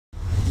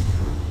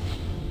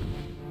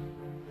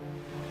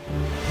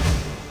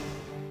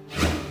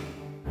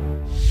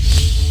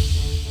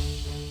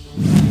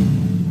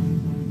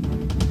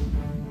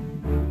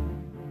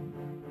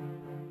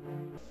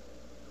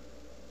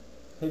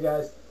Hey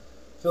guys,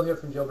 Phil here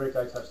from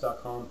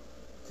jailbreak.touch.com.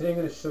 Today I'm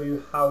going to show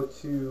you how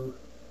to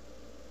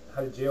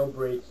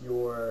jailbreak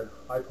your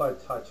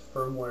iPod Touch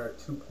Firmware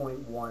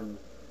 2.1. So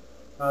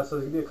there's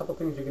going to be a couple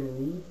things you're going to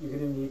need. You're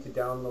going to need to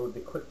download the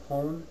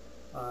QuickPwn.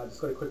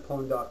 Just go to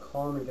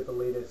QuickPwn.com and get the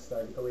latest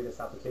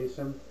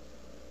application.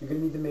 You're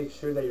going to need to make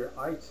sure that your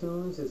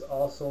iTunes has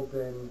also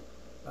been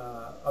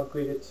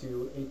upgraded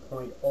to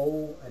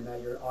 8.0 and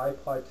that your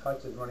iPod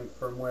Touch is running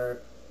firmware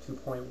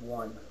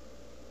 2.1.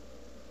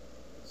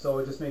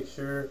 So just make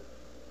sure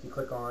you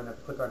click on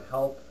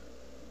Help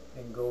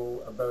and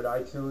go About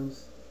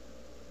iTunes.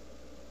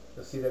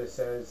 You'll see that it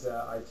says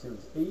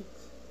iTunes 8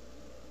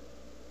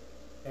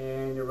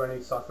 and you're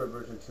running software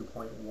version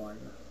 2.1.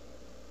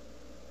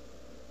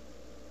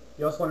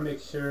 You also want to make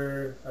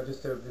sure,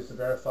 just to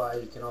verify,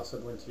 you can also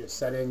go into your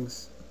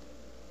settings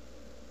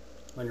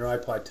on your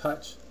iPod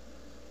Touch.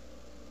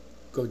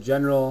 Go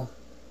General,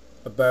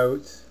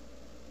 About,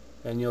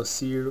 and you'll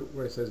see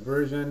where it says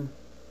version,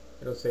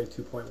 it'll say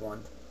 2.1.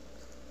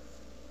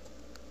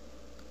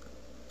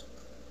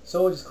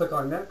 So we'll just click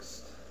on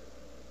Next.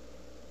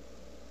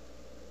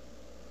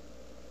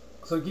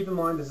 So keep in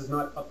mind, this is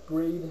not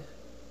upgrade.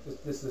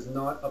 This does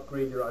not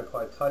upgrade your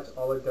iPod Touch.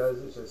 All it does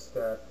is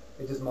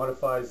just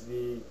modifies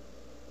the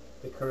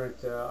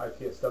current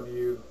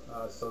IPSW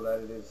so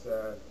that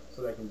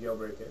it can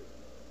jailbreak it.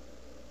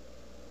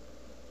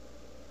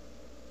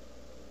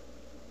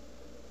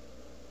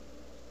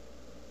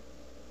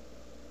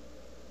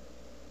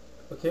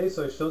 Okay,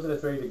 so it shows that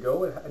it's ready to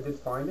go. I did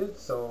find it,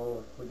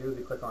 so what we do is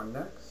we click on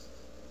Next.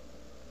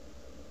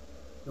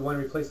 We want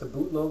to replace the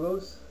boot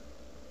logos.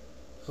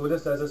 So what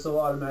this does, this will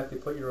automatically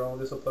put your own,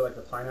 this will put like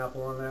a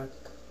pineapple on that.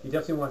 You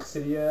definitely want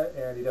Cydia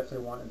and you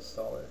definitely want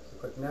Installer. So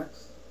click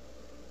Next.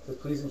 It says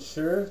please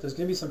ensure. There's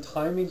going to be some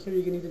timing here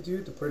you're going to need to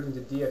do to put it into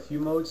DFU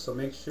mode, so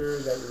make sure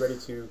that you're ready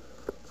to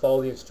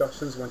follow the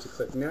instructions once you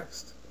click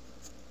Next.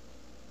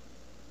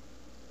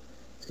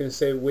 It's going to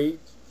say wait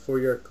for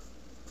your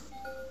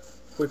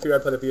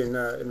iPod to be in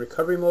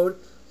recovery mode.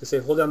 To say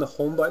hold down the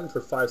home button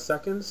for 5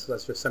 seconds. So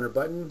that's your center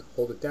button.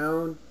 Hold it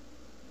down.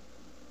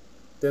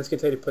 Then it's going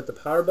to tell you to put the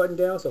power button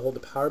down. So hold the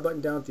power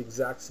button down at the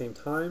exact same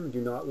time. Do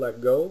not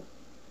let go.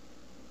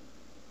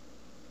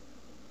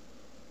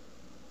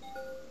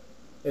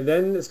 And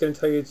then it's going to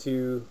tell you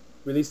to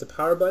release the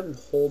power button.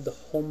 Hold the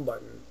home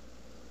button.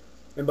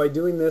 And by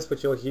doing this,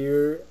 what you'll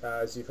hear,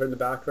 as you've heard in the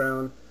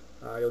background,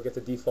 you'll get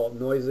the default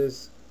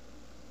noises.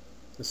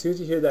 As soon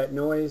as you hear that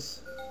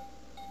noise,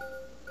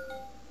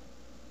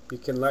 you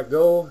can let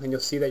go, and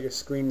you'll see that your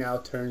screen now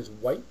turns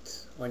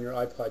white on your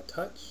iPod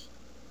Touch.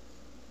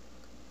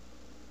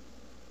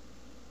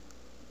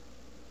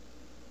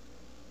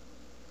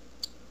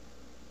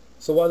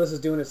 So while this is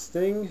doing its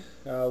thing,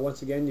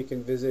 once again you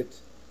can visit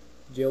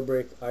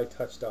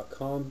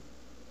jailbreak.touch.com.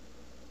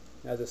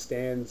 As it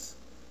stands,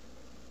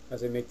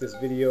 as I make this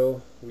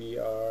video, we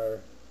are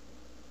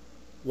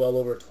well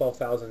over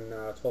 12,000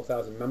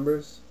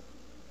 members.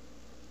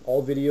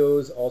 All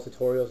videos, all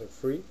tutorials are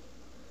free.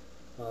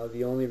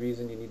 The only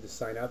reason you need to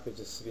sign up is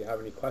just if you have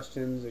any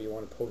questions or you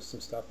want to post some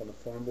stuff on the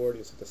forum board,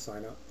 you just have to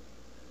sign up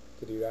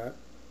to do that.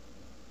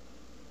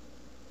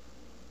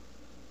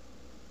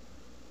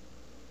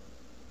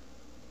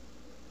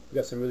 We've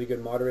got some really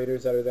good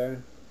moderators that are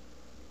there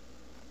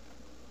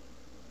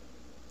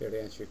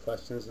to answer your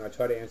questions, and I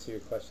try to answer your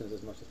questions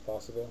as much as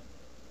possible.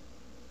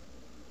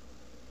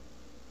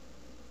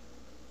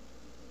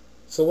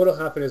 So what will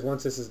happen is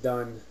once this is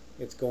done,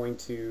 it's going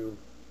to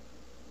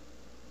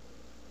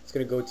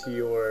go to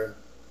your,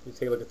 you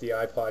take a look at the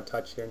iPod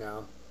Touch here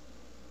now.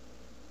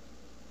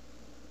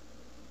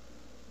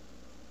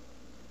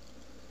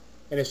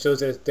 And it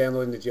shows that it's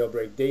downloading the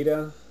jailbreak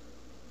data.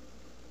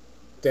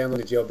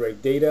 Downloading the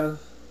jailbreak data.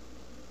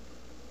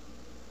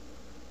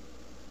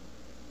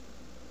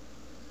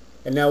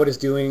 And now what it's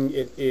doing,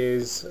 it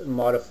is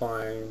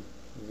modifying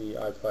the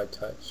iPod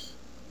Touch.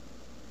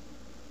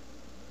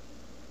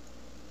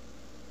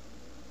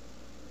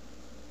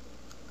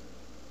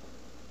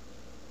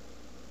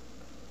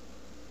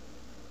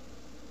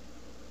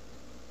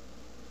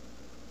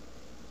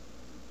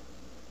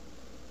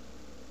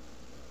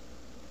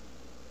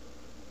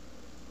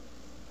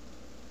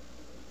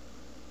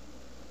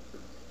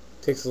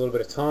 Takes a little bit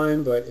of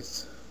time, but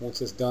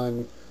once it's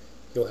done,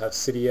 you'll have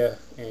Cydia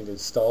and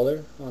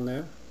Installer on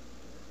there.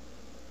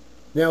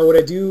 Now what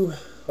I do,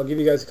 I'll give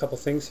you guys a couple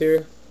things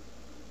here.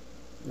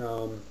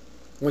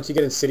 Once you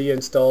get Cydia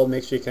installed,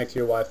 make sure you connect to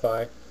your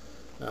Wi-Fi.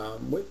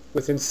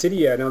 Within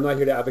Cydia, and I'm not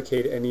here to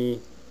advocate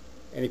any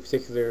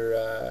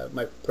particular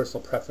my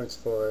personal preference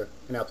for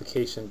an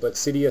application, but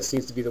Cydia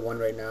seems to be the one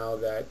right now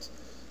that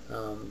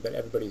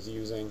everybody's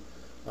using.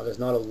 There's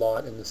not a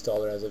lot in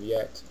Installer as of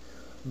yet,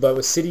 but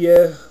with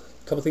Cydia,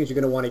 a couple things you're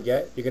going to want to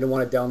get. You're going to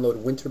want to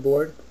download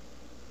Winterboard.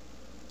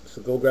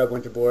 So go grab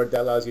Winterboard.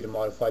 That allows you to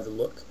modify the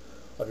look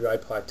of your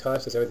iPod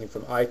Touch. There's everything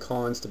from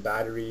icons to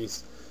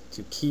batteries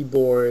to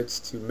keyboards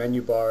to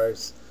menu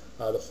bars.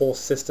 The whole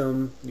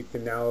system. You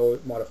can now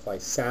modify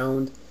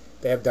sound.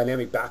 They have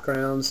dynamic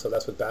backgrounds, so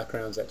that's with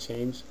backgrounds that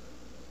change.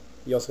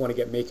 You also want to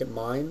get Make It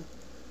Mine.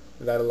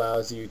 that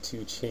allows you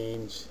to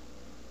change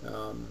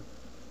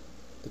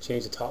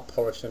the top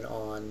portion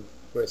on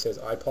where it says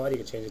iPod. You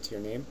can change it to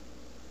your name.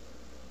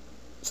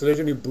 So there's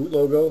your new boot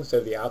logo. Instead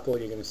of the apple,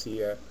 you're going to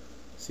see a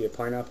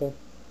pineapple.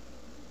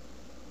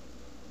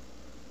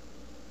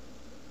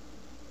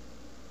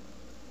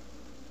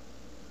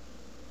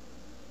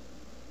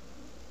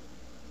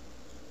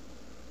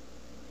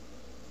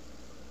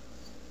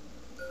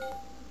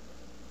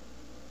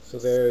 So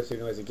there's your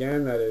noise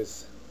again. That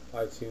is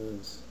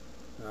iTunes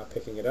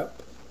picking it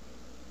up.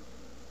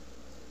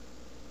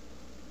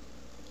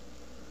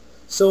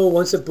 So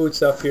once it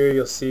boots up here,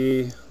 you'll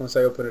see, once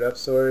I open it up,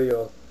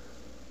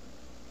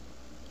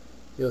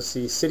 you'll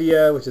see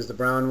Cydia, which is the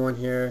brown one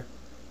here,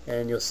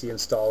 and you'll see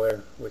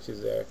installer, which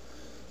is there.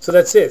 So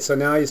that's it. So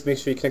now you just make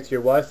sure you connect to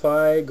your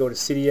Wi-Fi, go to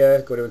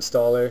Cydia, go to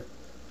installer,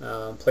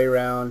 play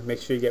around, make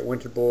sure you get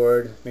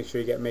Winterboard, make sure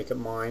you get Make Up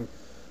Mine.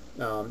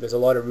 There's a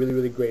lot of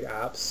really great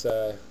apps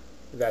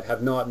that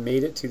have not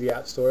made it to the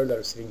App Store that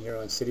are sitting here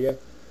on Cydia.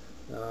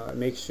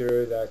 Make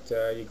sure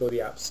that you go to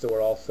the App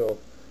Store also,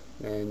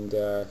 and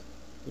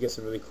you get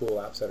some really cool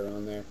apps that are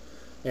on there.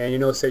 And you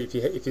notice that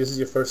if this is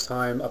your first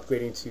time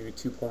upgrading to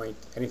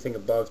anything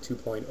above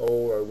 2.0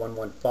 or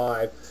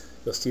 1.15,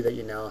 you'll see that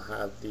you now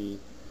have the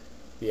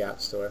App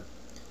Store.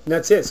 And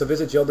that's it. So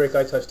visit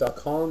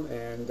jailbreakitouch.com,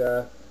 and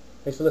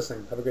thanks for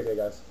listening. Have a great day,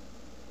 guys.